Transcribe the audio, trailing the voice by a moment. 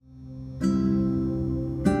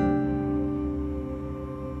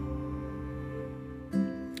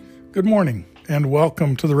Good morning, and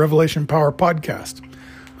welcome to the Revelation Power Podcast.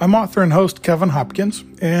 I'm author and host Kevin Hopkins,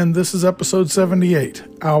 and this is episode 78,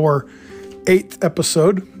 our 8th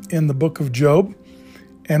episode in the book of Job,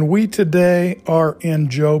 and we today are in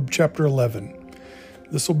Job chapter 11.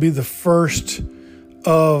 This will be the first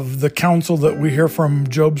of the counsel that we hear from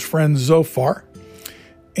Job's friend Zophar,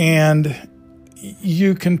 and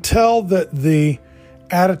you can tell that the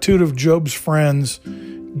attitude of Job's friends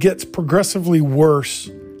gets progressively worse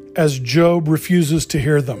as Job refuses to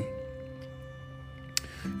hear them.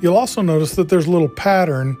 You'll also notice that there's a little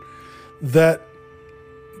pattern that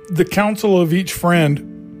the counsel of each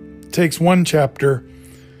friend takes one chapter,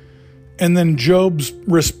 and then Job's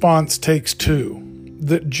response takes two.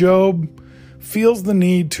 That Job feels the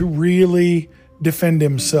need to really defend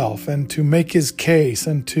himself and to make his case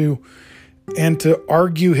and to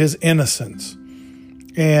argue his innocence.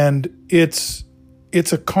 And it's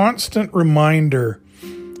a constant reminder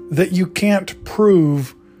that you can't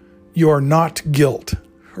prove your not guilt,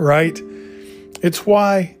 right? It's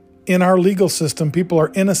why in our legal system, people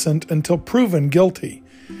are innocent until proven guilty.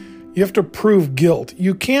 You have to prove guilt.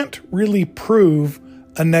 You can't really prove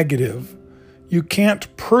a negative. You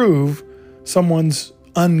can't prove someone's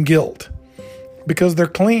unguilt because they're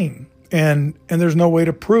clean, and there's no way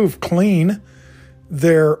to prove clean.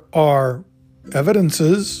 There are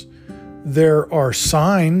evidences, there are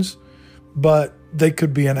signs, but they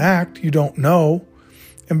could be an act. You don't know.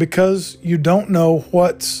 And because you don't know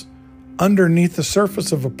what's underneath the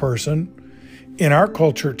surface of a person, in our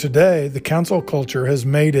culture today, the cancel culture has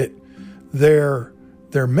made it their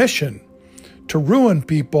mission to ruin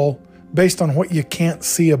people based on what you can't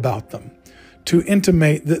see about them, to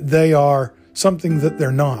intimate that they are something that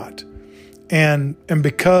they're not. And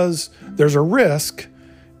because there's a risk,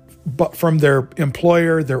 but from their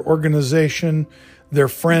employer, their organization, their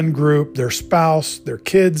friend group, their spouse, their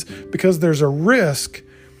kids, because there's a risk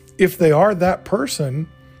if they are that person,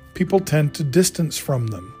 people tend to distance from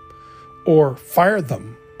them or fire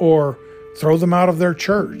them or throw them out of their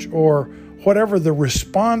church or whatever the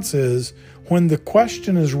response is when the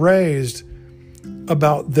question is raised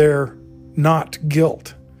about their not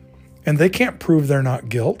guilt. And they can't prove they're not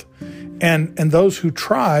guilt. And those who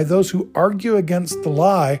try, those who argue against the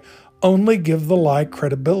lie, only give the lie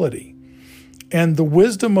credibility. And the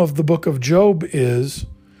wisdom of the book of Job is,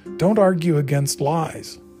 don't argue against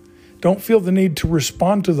lies. Don't feel the need to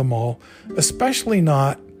respond to them all, especially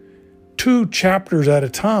not 2 chapters at a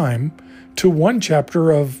time to 1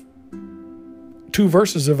 chapter of 2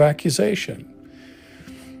 verses of accusation.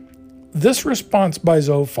 This response by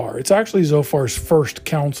Zophar, it's actually Zophar's first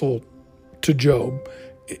counsel to Job,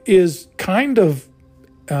 is kind of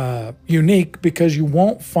unique because you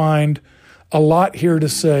won't find a lot here to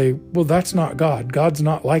say, well, that's not God. God's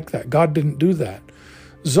not like that. God didn't do that.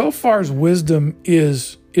 Zophar's wisdom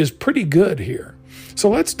is pretty good here. So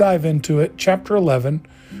let's dive into it, chapter 11,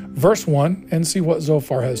 verse 1, and see what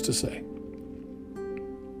Zophar has to say.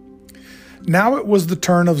 Now it was the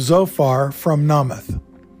turn of Zophar from Namath.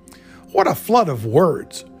 What a flood of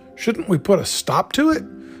words. Shouldn't we put a stop to it?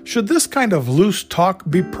 Should this kind of loose talk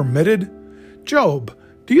be permitted? Job,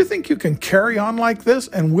 do you think you can carry on like this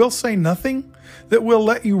and we'll say nothing? That we'll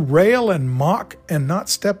let you rail and mock and not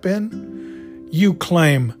step in? You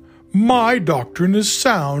claim, my doctrine is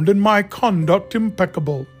sound and my conduct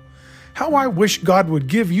impeccable. How I wish God would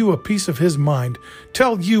give you a piece of his mind,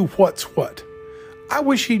 tell you what's what. I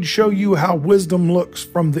wish he'd show you how wisdom looks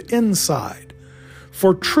from the inside,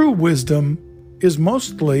 for true wisdom is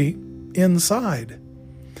mostly inside.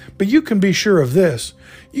 But you can be sure of this,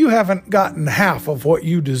 you haven't gotten half of what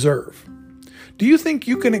you deserve. Do you think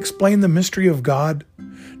you can explain the mystery of God?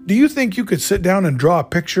 Do you think you could sit down and draw a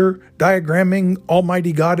picture diagramming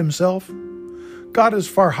Almighty God himself? God is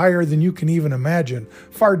far higher than you can even imagine,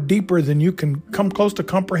 far deeper than you can come close to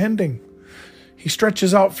comprehending. He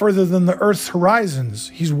stretches out further than the earth's horizons.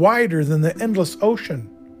 He's wider than the endless ocean.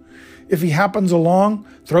 If he happens along,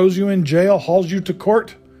 throws you in jail, hauls you to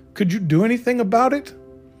court, could you do anything about it?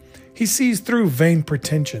 He sees through vain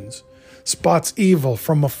pretensions, spots evil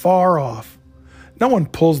from afar off. No one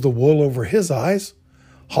pulls the wool over his eyes.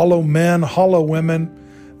 Hollow men, hollow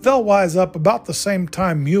women, they'll wise up about the same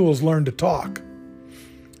time mules learn to talk.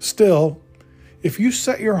 Still, if you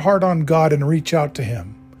set your heart on God and reach out to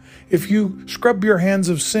him, if you scrub your hands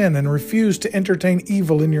of sin and refuse to entertain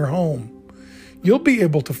evil in your home, you'll be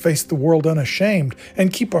able to face the world unashamed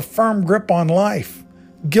and keep a firm grip on life,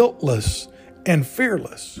 guiltless and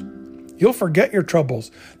fearless. You'll forget your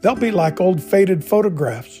troubles. They'll be like old faded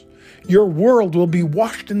photographs. Your world will be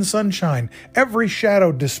washed in sunshine, every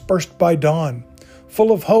shadow dispersed by dawn.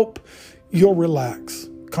 Full of hope, you'll relax,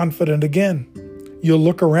 confident again. You'll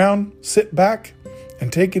look around, sit back,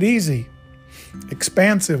 and take it easy.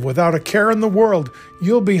 Expansive, without a care in the world,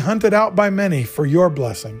 you'll be hunted out by many for your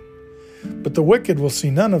blessing. But the wicked will see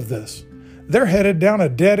none of this. They're headed down a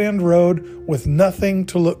dead-end road with nothing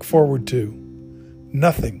to look forward to.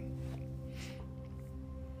 Nothing.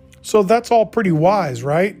 So that's all pretty wise,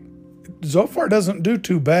 right? Zophar doesn't do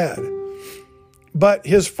too bad. But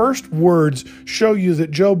his first words show you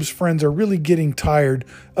that Job's friends are really getting tired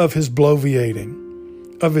of his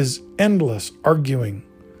bloviating, of his endless arguing.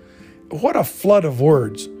 What a flood of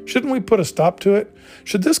words. Shouldn't we put a stop to it?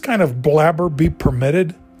 Should this kind of blabber be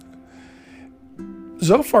permitted?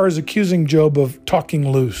 Zophar is accusing Job of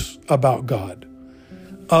talking loose about God,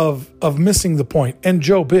 of missing the point, and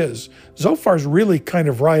Job is. Zophar's really kind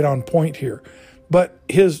of right on point here, but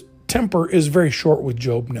his temper is very short with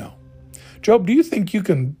Job now. Job, do you think you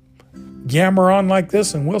can yammer on like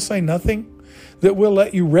this and we'll say nothing? That we'll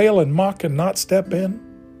let you rail and mock and not step in?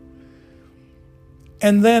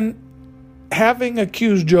 And then, having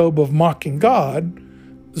accused Job of mocking God,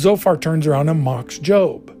 Zophar turns around and mocks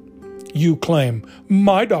Job. You claim,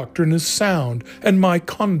 my doctrine is sound and my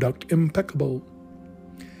conduct impeccable.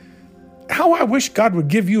 How I wish God would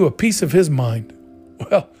give you a piece of his mind.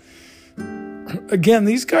 Well, again,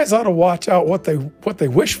 these guys ought to watch out what they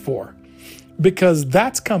wish for, because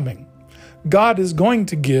that's coming. God is going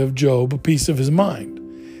to give Job a piece of his mind,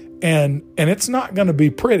 and it's not going to be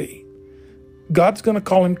pretty. God's going to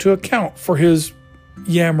call him to account for his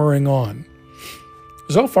yammering on.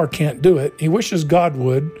 Zophar can't do it. He wishes God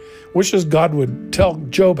would tell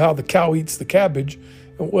Job how the cow eats the cabbage.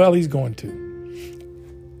 Well, he's going to.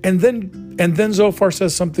 And then Zophar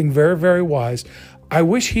says something very, very wise. I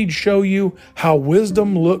wish he'd show you how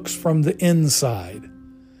wisdom looks from the inside.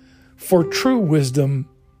 For true wisdom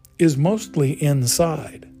is mostly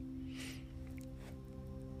inside.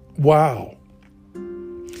 Wow.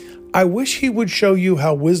 I wish he would show you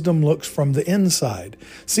how wisdom looks from the inside.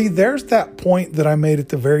 See, there's that point that I made at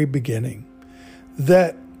the very beginning,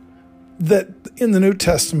 that in the New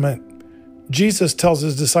Testament, Jesus tells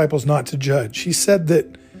his disciples not to judge. He said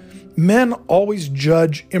that men always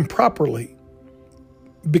judge improperly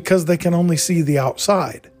because they can only see the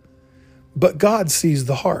outside, but God sees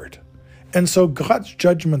the heart. And so God's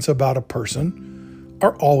judgments about a person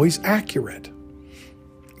are always accurate.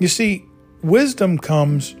 You see, wisdom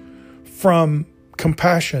comes from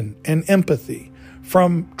compassion and empathy,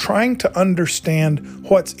 from trying to understand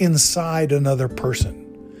what's inside another person,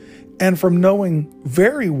 and from knowing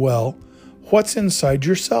very well what's inside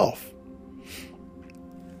yourself.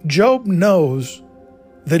 Job knows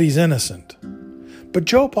that he's innocent, but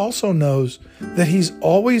Job also knows that he's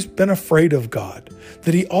always been afraid of God,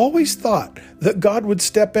 that he always thought that God would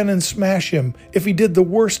step in and smash him if he did the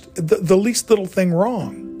least little thing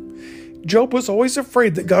wrong. Job was always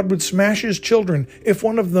afraid that God would smash his children if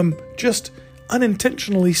one of them just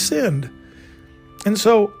unintentionally sinned. And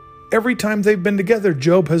so every time they've been together,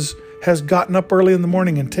 Job has gotten up early in the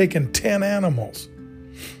morning and taken 10 animals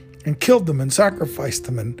and killed them and sacrificed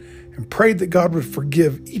them and prayed that God would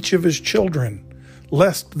forgive each of his children,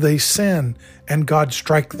 lest they sin and God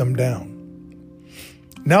strike them down.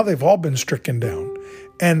 Now they've all been stricken down.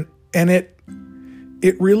 And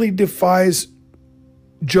it really defies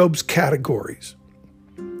Job's categories.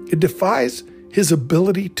 It defies his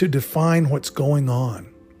ability to define what's going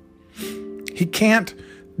on. He can't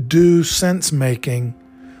do sense making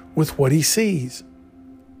with what he sees.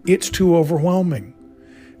 It's too overwhelming.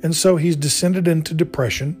 And so he's descended into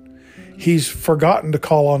depression. He's forgotten to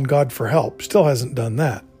call on God for help. Still hasn't done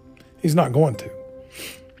that. He's not going to.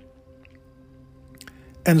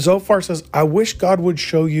 And Zophar says, I wish God would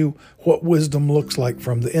show you what wisdom looks like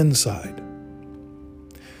from the inside.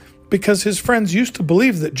 Because his friends used to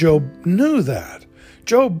believe that Job knew that.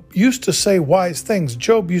 Job used to say wise things.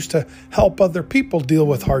 Job used to help other people deal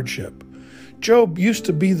with hardship. Job used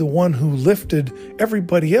to be the one who lifted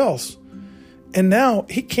everybody else. And now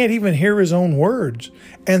he can't even hear his own words.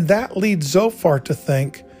 And that leads Zophar to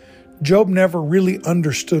think Job never really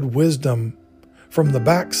understood wisdom from the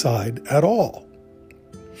backside at all.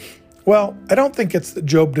 Well, I don't think it's that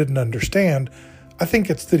Job didn't understand. I think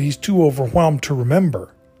it's that he's too overwhelmed to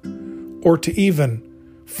remember or to even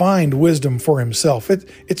find wisdom for himself.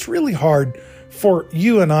 It's really hard for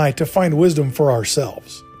you and I to find wisdom for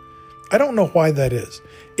ourselves. I don't know why that is.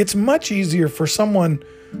 It's much easier for someone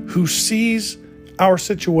who sees our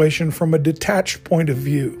situation from a detached point of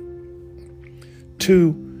view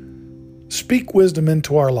to speak wisdom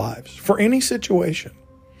into our lives for any situation.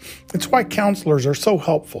 It's why counselors are so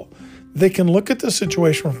helpful. They can look at the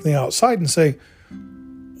situation from the outside and say,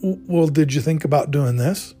 Well, did you think about doing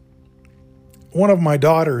this? One of my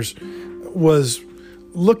daughters was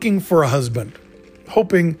looking for a husband,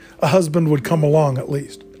 hoping a husband would come along at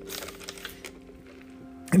least.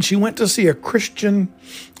 And she went to see a Christian,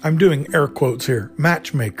 I'm doing air quotes here,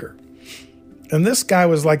 matchmaker. And this guy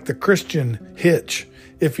was like the Christian Hitch,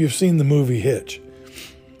 if you've seen the movie Hitch.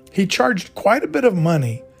 He charged quite a bit of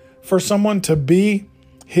money for someone to be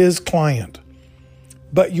his client,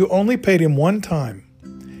 but you only paid him one time,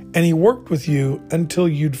 and he worked with you until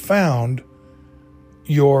you'd found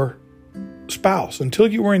your spouse, until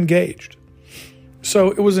you were engaged.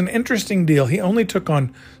 So it was an interesting deal. He only took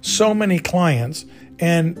on so many clients,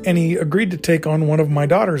 and he agreed to take on one of my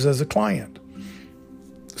daughters as a client.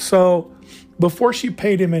 So before she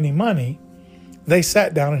paid him any money, they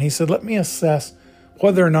sat down and he said, let me assess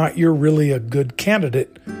whether or not you're really a good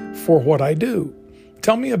candidate for what I do.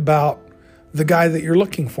 Tell me about the guy that you're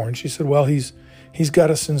looking for. And she said, well, he's got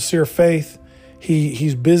a sincere faith.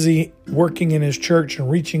 He's busy working in his church and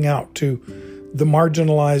reaching out to the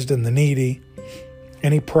marginalized and the needy,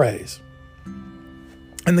 and he prays.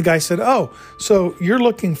 And the guy said, oh, so you're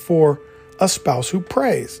looking for a spouse who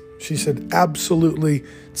prays? She said, absolutely.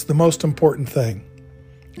 It's the most important thing.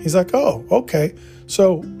 He's like, oh, okay.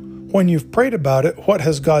 So when you've prayed about it, what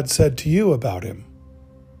has God said to you about him?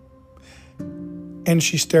 And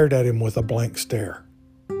she stared at him with a blank stare.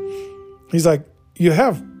 He's like, you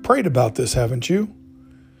have prayed about this, haven't you?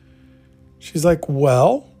 She's like,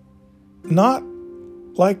 well, not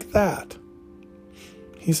like that.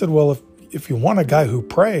 He said, well, if you want a guy who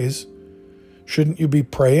prays, shouldn't you be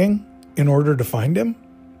praying in order to find him?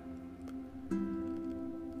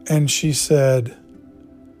 And she said,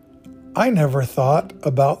 I never thought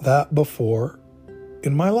about that before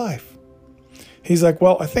in my life. He's like,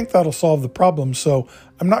 well, I think that'll solve the problem, so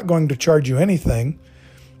I'm not going to charge you anything.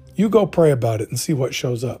 You go pray about it and see what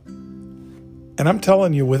shows up. And I'm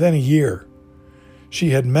telling you, within a year, she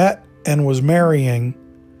had met and was marrying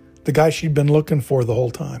the guy she'd been looking for the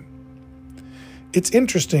whole time. It's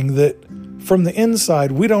interesting that from the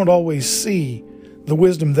inside, we don't always see the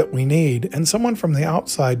wisdom that we need, and someone from the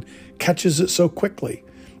outside catches it so quickly.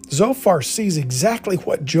 Zophar sees exactly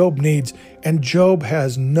what Job needs, and Job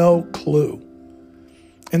has no clue.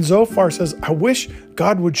 And Zophar says, I wish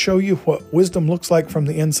God would show you what wisdom looks like from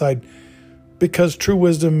the inside, because true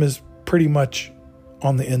wisdom is pretty much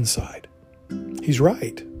on the inside. He's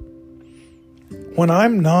right. When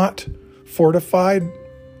I'm not fortified,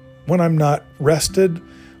 when I'm not rested,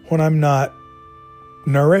 when I'm not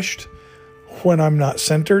nourished, when I'm not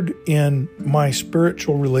centered in my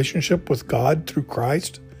spiritual relationship with God through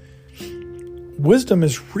Christ, wisdom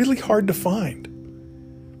is really hard to find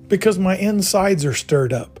because my insides are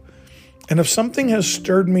stirred up. And if something has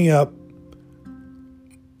stirred me up,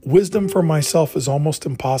 wisdom for myself is almost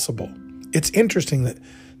impossible. It's interesting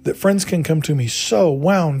that friends can come to me so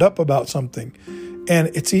wound up about something, and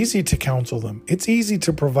it's easy to counsel them. It's easy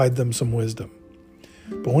to provide them some wisdom.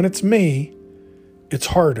 But when it's me, it's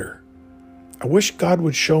harder. I wish God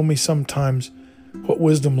would show me sometimes what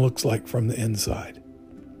wisdom looks like from the inside.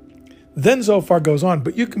 Then Zophar goes on,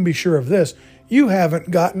 but you can be sure of this, you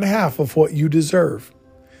haven't gotten half of what you deserve.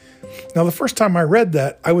 Now, the first time I read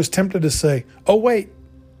that, I was tempted to say, oh, wait,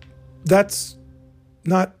 that's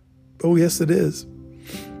not, oh, yes, it is.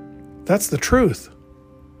 That's the truth.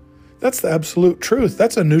 That's the absolute truth.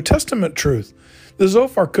 That's a New Testament truth. The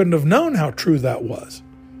Zophar couldn't have known how true that was.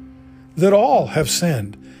 That all have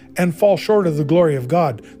sinned and fall short of the glory of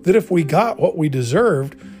God. That if we got what we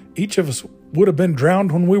deserved, each of us would have been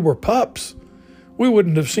drowned when we were pups. We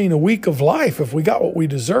wouldn't have seen a week of life if we got what we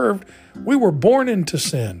deserved. We were born into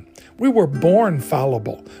sin. We were born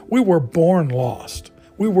fallible. We were born lost.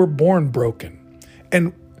 We were born broken.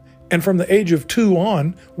 And from the age of 2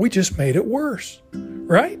 on, we just made it worse,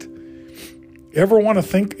 right? You ever want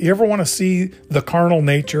to see the carnal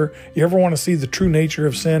nature? You ever want to see the true nature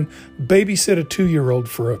of sin? Babysit a 2-year-old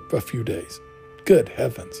for a few days. Good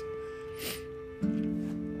heavens.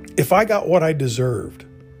 If I got what I deserved,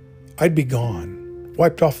 I'd be gone,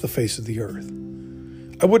 wiped off the face of the earth.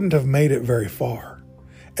 I wouldn't have made it very far.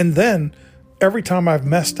 And then, every time I've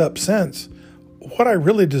messed up since, what I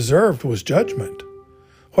really deserved was judgment.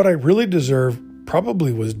 What I really deserved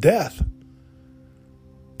probably was death.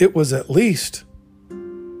 It was at least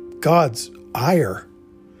God's ire.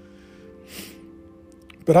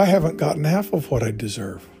 But I haven't gotten half of what I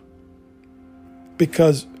deserve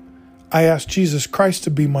because I asked Jesus Christ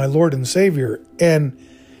to be my Lord and Savior. And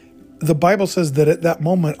the Bible says that at that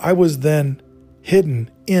moment, I was then hidden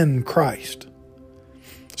in Christ.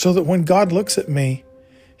 So that when God looks at me,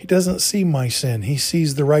 He doesn't see my sin. He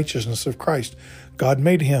sees the righteousness of Christ. God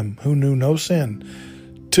made him who knew no sin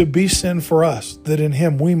to be sin for us, that in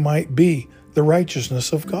him we might be the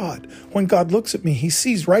righteousness of God. When God looks at me, he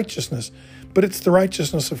sees righteousness, but it's the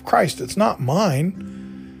righteousness of Christ. It's not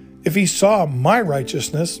mine. If he saw my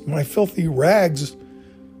righteousness, my filthy rags,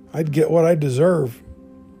 I'd get what I deserve,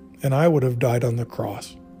 and I would have died on the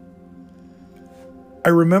cross. I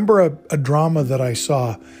remember a drama that I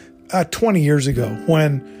saw 20 years ago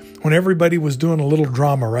when everybody was doing a little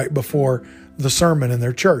drama right before the sermon in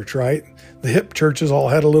their church, right? The hip churches all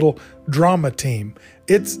had a little drama team.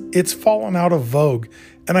 It's fallen out of vogue,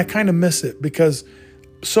 and I kind of miss it because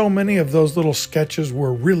so many of those little sketches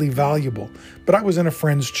were really valuable. But I was in a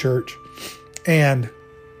friend's church, and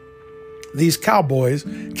these cowboys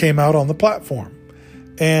came out on the platform,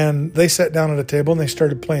 and they sat down at a table and they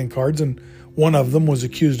started playing cards, and one of them was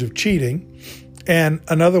accused of cheating, and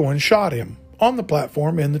another one shot him on the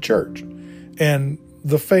platform in the church. And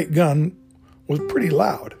the fake gun was pretty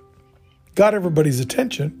loud. Got everybody's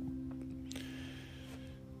attention.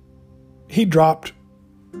 He dropped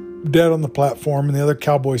dead on the platform, and the other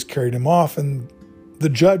cowboys carried him off, and the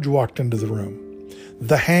judge walked into the room,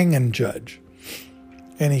 the hanging judge.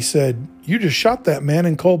 And he said, "You just shot that man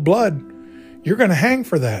in cold blood. You're going to hang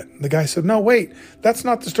for that." The guy said, "No, wait, that's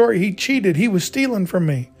not the story. He cheated. He was stealing from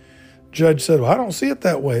me." Judge said, "Well, I don't see it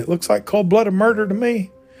that way. It looks like cold-blooded murder to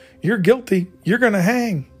me. You're guilty. You're going to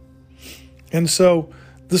hang." And so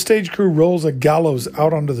the stage crew rolls a gallows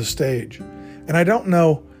out onto the stage. And I don't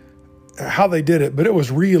know how they did it, but it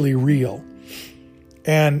was really real.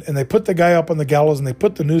 And they put the guy up on the gallows, and they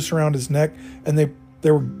put the noose around his neck, and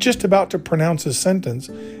they were just about to pronounce his sentence.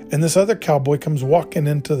 And this other cowboy comes walking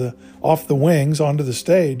off the wings onto the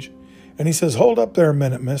stage. And he says, "Hold up there a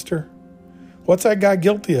minute, mister. What's that guy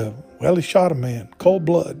guilty of?" "Well, he shot a man, cold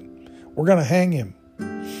blood. We're going to hang him."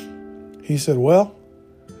 He said, "Well,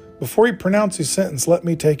 before he pronounces his sentence, let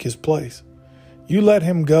me take his place. You let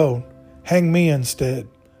him go. Hang me instead.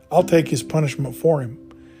 I'll take his punishment for him."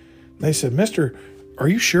 And they said, "Mister, are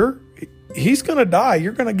you sure? He's going to die.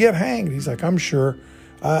 You're going to get hanged." He's like, "I'm sure.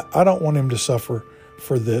 I don't want him to suffer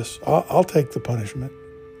for this. I'll take the punishment."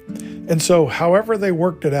 And so however they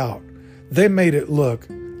worked it out, they made it look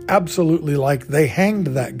absolutely like they hanged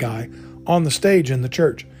that guy on the stage in the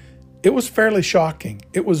church. It was fairly shocking.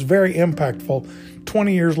 It was very impactful.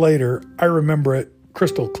 20 years later, I remember it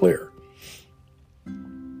crystal clear.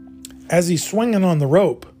 As he's swinging on the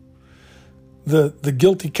rope, the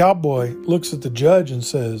guilty cowboy looks at the judge and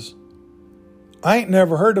says, "I ain't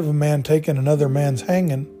never heard of a man taking another man's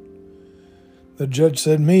hanging." The judge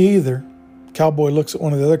said, "Me either." Cowboy looks at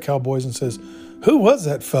one of the other cowboys and says, "Who was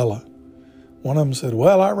that fella?" One of them said,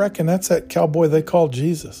 "Well, I reckon that's that cowboy they call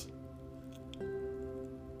Jesus."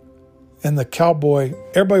 And the cowboy,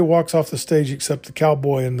 everybody walks off the stage except the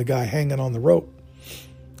cowboy and the guy hanging on the rope.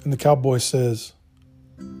 And the cowboy says,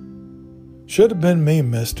 "Should have been me,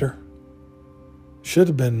 mister. Should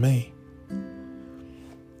have been me."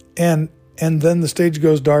 And then the stage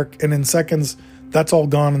goes dark, and in seconds, that's all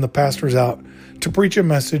gone, and the pastor's out to preach a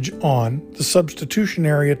message on the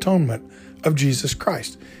substitutionary atonement of Jesus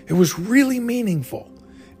Christ. It was really meaningful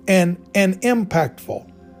and impactful.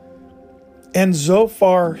 And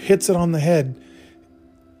Zophar hits it on the head.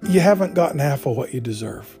 You haven't gotten half of what you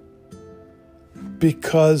deserve.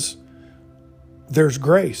 Because there's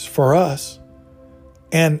grace for us.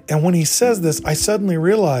 And when he says this, I suddenly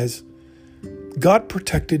realize God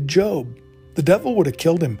protected Job. The devil would have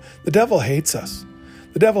killed him. The devil hates us.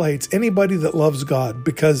 The devil hates anybody that loves God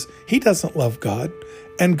because he doesn't love God.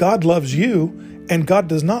 And God loves you, and God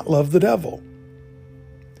does not love the devil.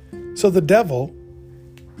 So the devil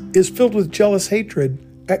is filled with jealous hatred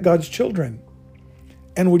at God's children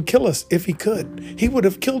and would kill us if he could. He would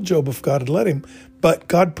have killed Job if God had let him, but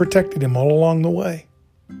God protected him all along the way.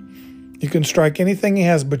 You can strike anything he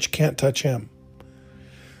has, but you can't touch him.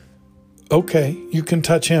 Okay, you can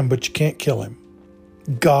touch him, but you can't kill him.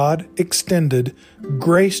 God extended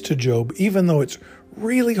grace to Job, even though it's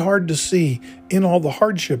really hard to see in all the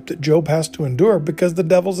hardship that Job has to endure because the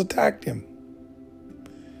devil's attacked him.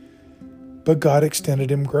 But God extended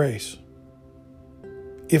him grace.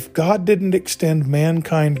 If God didn't extend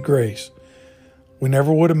mankind grace, we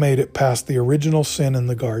never would have made it past the original sin in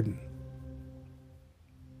the garden.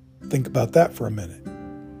 Think about that for a minute.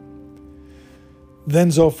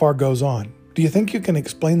 Then Zophar goes on. Do you think you can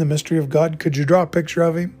explain the mystery of God? Could you draw a picture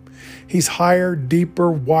of him? He's higher,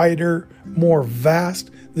 deeper, wider, more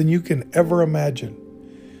vast than you can ever imagine.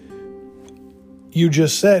 You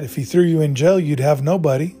just said if he threw you in jail, you'd have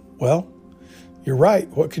nobody. Well, you're right.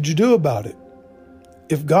 What could you do about it?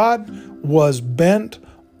 If God was bent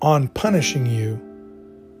on punishing you,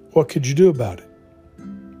 what could you do about it?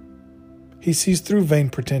 He sees through vain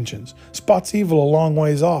pretensions, spots evil a long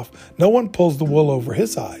ways off. No one pulls the wool over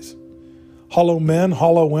his eyes. Hollow men,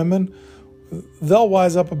 hollow women, they'll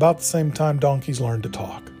wise up about the same time donkeys learn to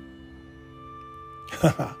talk.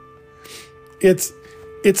 It's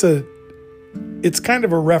kind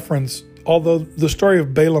of a reference, although the story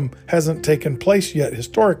of Balaam hasn't taken place yet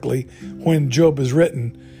historically when Job is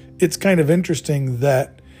written. It's kind of interesting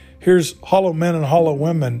that here's hollow men and hollow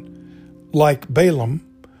women like Balaam,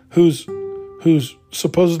 who's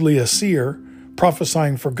supposedly a seer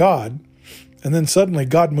prophesying for God, and then suddenly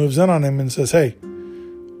God moves in on him and says, hey,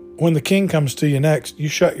 when the king comes to you next, you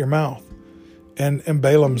shut your mouth. And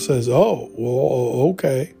Balaam says, oh, well,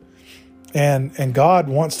 okay. And God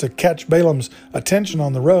wants to catch Balaam's attention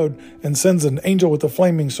on the road and sends an angel with a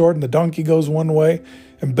flaming sword, and the donkey goes one way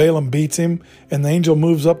and Balaam beats him, and the angel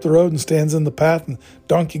moves up the road and stands in the path, and the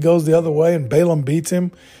donkey goes the other way and Balaam beats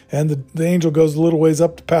him, and the angel goes a little ways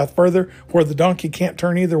up the path further where the donkey can't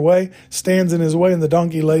turn either way, stands in his way, and the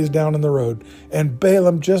donkey lays down in the road. And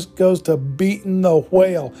Balaam just goes to beating the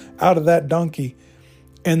whale out of that donkey,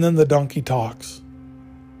 and then the donkey talks.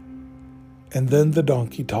 And then the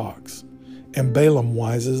donkey talks. And Balaam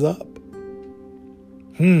wises up.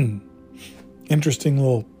 Interesting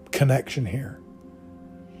little connection here.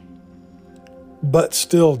 But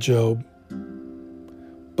still, Job,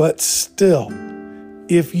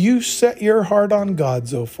 if you set your heart on God,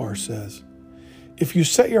 Zophar says, if you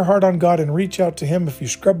set your heart on God and reach out to Him, if you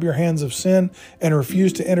scrub your hands of sin and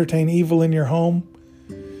refuse to entertain evil in your home,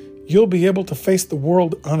 you'll be able to face the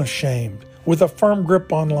world unashamed, with a firm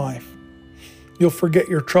grip on life. You'll forget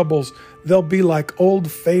your troubles. They'll be like old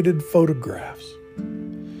faded photographs.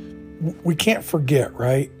 We can't forget,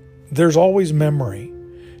 right? There's always memory.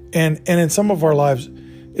 And in some of our lives,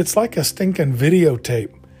 it's like a stinking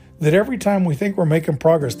videotape that every time we think we're making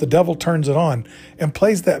progress, the devil turns it on and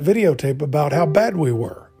plays that videotape about how bad we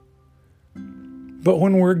were. But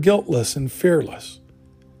when we're guiltless and fearless,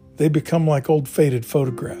 they become like old faded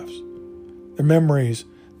photographs. They're memories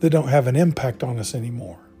that don't have an impact on us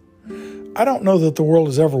anymore. I don't know that the world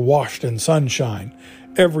is ever washed in sunshine,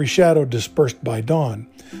 every shadow dispersed by dawn,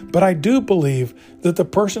 but I do believe that the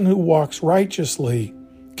person who walks righteously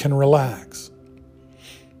can relax,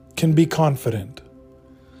 can be confident,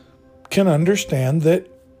 can understand that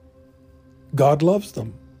God loves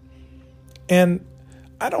them. And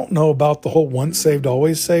I don't know about the whole once saved,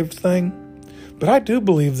 always saved thing, but I do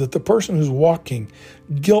believe that the person who's walking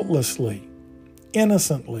guiltlessly,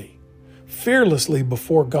 innocently, fearlessly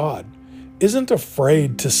before God isn't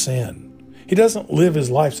afraid to sin. He doesn't live his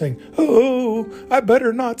life saying, oh, I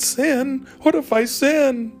better not sin. What if I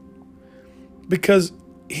sin? Because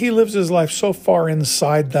he lives his life so far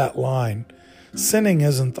inside that line, sinning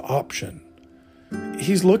isn't the option.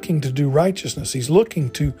 He's looking to do righteousness. He's looking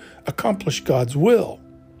to accomplish God's will.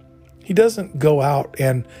 He doesn't go out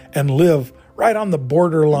and live right on the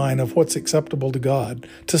borderline of what's acceptable to God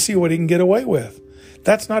to see what he can get away with.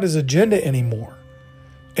 That's not his agenda anymore.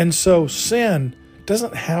 And so sin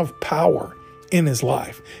doesn't have power in his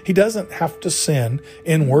life. He doesn't have to sin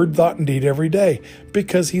in word, thought, and deed every day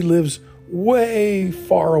because he lives way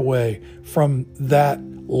far away from that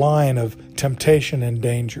line of temptation and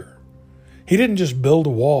danger. He didn't just build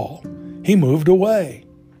a wall. He moved away.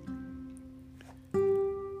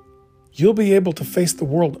 You'll be able to face the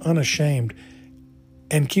world unashamed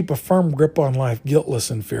and keep a firm grip on life, guiltless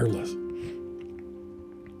and fearless.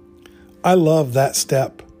 I love that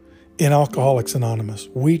step in Alcoholics Anonymous.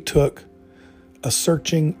 We took a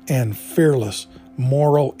searching and fearless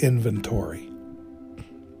moral inventory.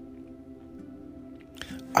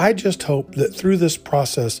 I just hope that through this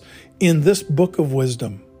process, in this book of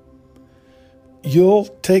wisdom, you'll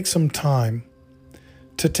take some time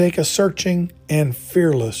to take a searching and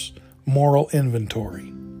fearless moral inventory.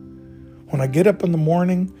 When I get up in the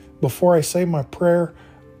morning, before I say my prayer,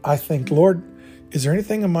 I think, Lord, is there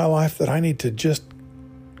anything in my life that I need to just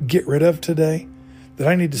get rid of today? That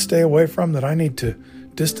I need to stay away from? That I need to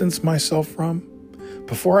distance myself from?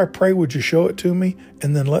 Before I pray, would you show it to me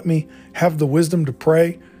and then let me have the wisdom to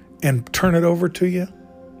pray and turn it over to you?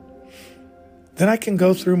 Then I can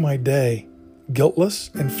go through my day guiltless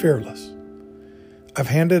and fearless. I've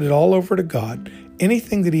handed it all over to God.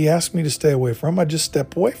 Anything that He asks me to stay away from, I just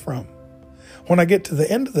step away from. When I get to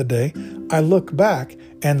the end of the day, I look back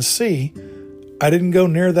and see I didn't go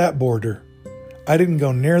near that border. I didn't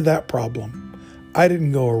go near that problem. I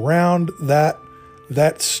didn't go around that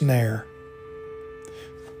snare.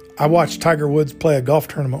 I watched Tiger Woods play a golf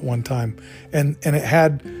tournament one time, and it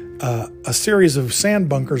had a series of sand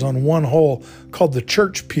bunkers on one hole called the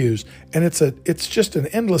church pews. And it's just an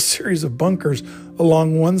endless series of bunkers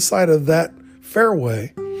along one side of that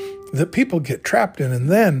fairway that people get trapped in. And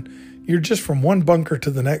then you're just from one bunker to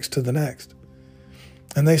the next to the next.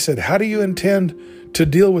 And they said, how do you intend to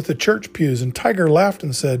deal with the church pews? And Tiger laughed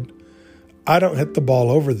and said, I don't hit the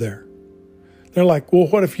ball over there. They're like, well,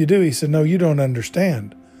 what if you do? He said, no, you don't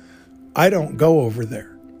understand. I don't go over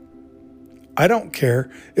there. I don't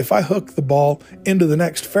care if I hook the ball into the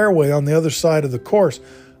next fairway on the other side of the course.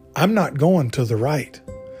 I'm not going to the right.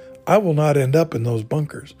 I will not end up in those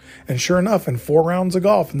bunkers. And sure enough, in 4 rounds of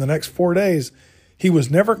golf in the next 4 days, he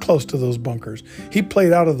was never close to those bunkers. He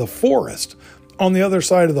played out of the forest on the other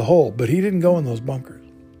side of the hole, but he didn't go in those bunkers.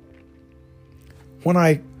 When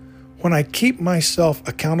I keep myself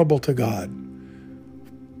accountable to God,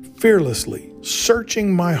 fearlessly,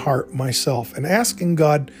 searching my heart myself and asking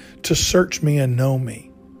God to search me and know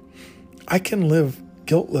me, I can live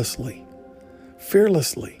guiltlessly,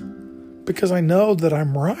 fearlessly, because I know that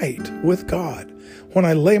I'm right with God. When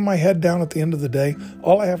I lay my head down at the end of the day,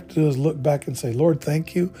 all I have to do is look back and say, Lord,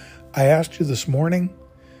 thank you. I asked you this morning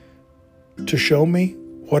to show me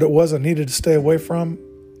what it was I needed to stay away from,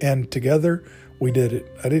 and together we did it.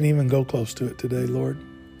 I didn't even go close to it today, Lord.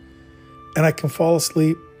 And I can fall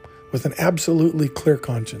asleep with an absolutely clear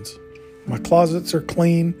conscience. My closets are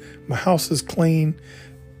clean. My house is clean.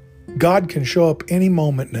 God can show up any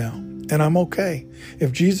moment now, and I'm okay.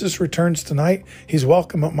 If Jesus returns tonight, he's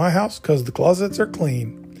welcome at my house because the closets are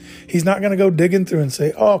clean. He's not going to go digging through and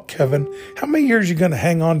say, oh, Kevin, how many years are you going to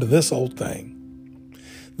hang on to this old thing?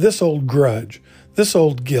 This old grudge, this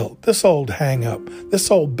old guilt, this old hang up, this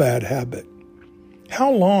old bad habit. How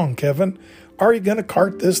long, Kevin, are you going to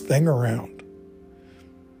cart this thing around?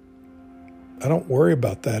 I don't worry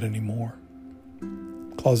about that anymore.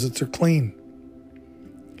 Closets are clean.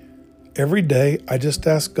 Every day, I just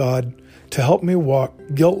ask God to help me walk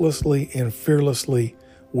guiltlessly and fearlessly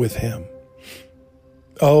with him.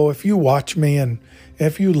 Oh, if you watch me and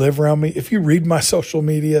if you live around me, if you read my social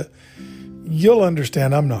media, you'll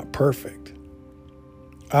understand I'm not perfect.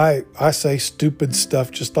 I say stupid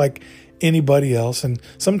stuff just like anybody else. And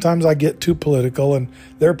sometimes I get too political, and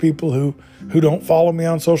there are people who don't follow me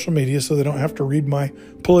on social media so they don't have to read my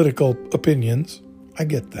political opinions. I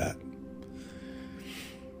get that.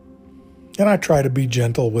 And I try to be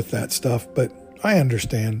gentle with that stuff, but I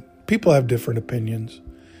understand people have different opinions.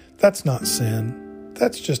 That's not sin.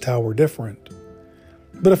 That's just how we're different.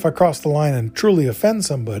 But if I cross the line and truly offend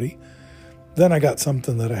somebody, then I got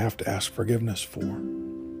something that I have to ask forgiveness for.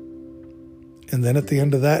 And then at the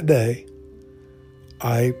end of that day,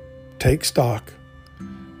 I take stock.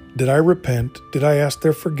 Did I repent? Did I ask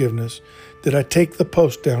their forgiveness? Did I take the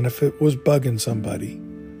post down if it was bugging somebody?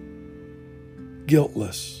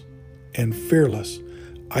 Guiltless and fearless,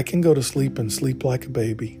 I can go to sleep and sleep like a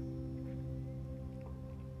baby.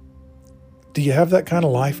 Do you have that kind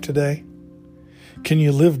of life today? Can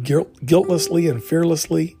you live guiltlessly and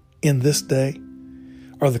fearlessly in this day?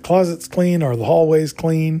 Are the closets clean? Are the hallways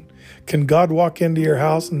clean? Can God walk into your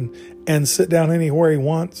house and sit down anywhere he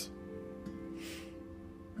wants?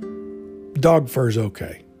 Dog fur's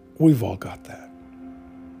okay. We've all got that.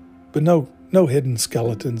 But no hidden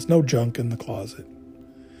skeletons, no junk in the closet.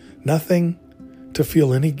 Nothing to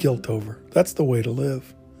feel any guilt over. That's the way to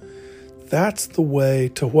live. That's the way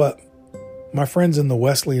to what my friends in the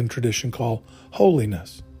Wesleyan tradition call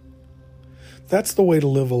holiness. That's the way to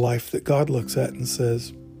live a life that God looks at and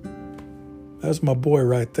says, that's my boy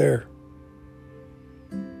right there.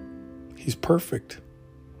 He's perfect.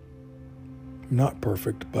 I'm not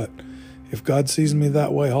perfect, but if God sees me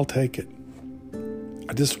that way, I'll take it.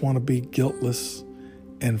 I just want to be guiltless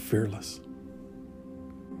and fearless.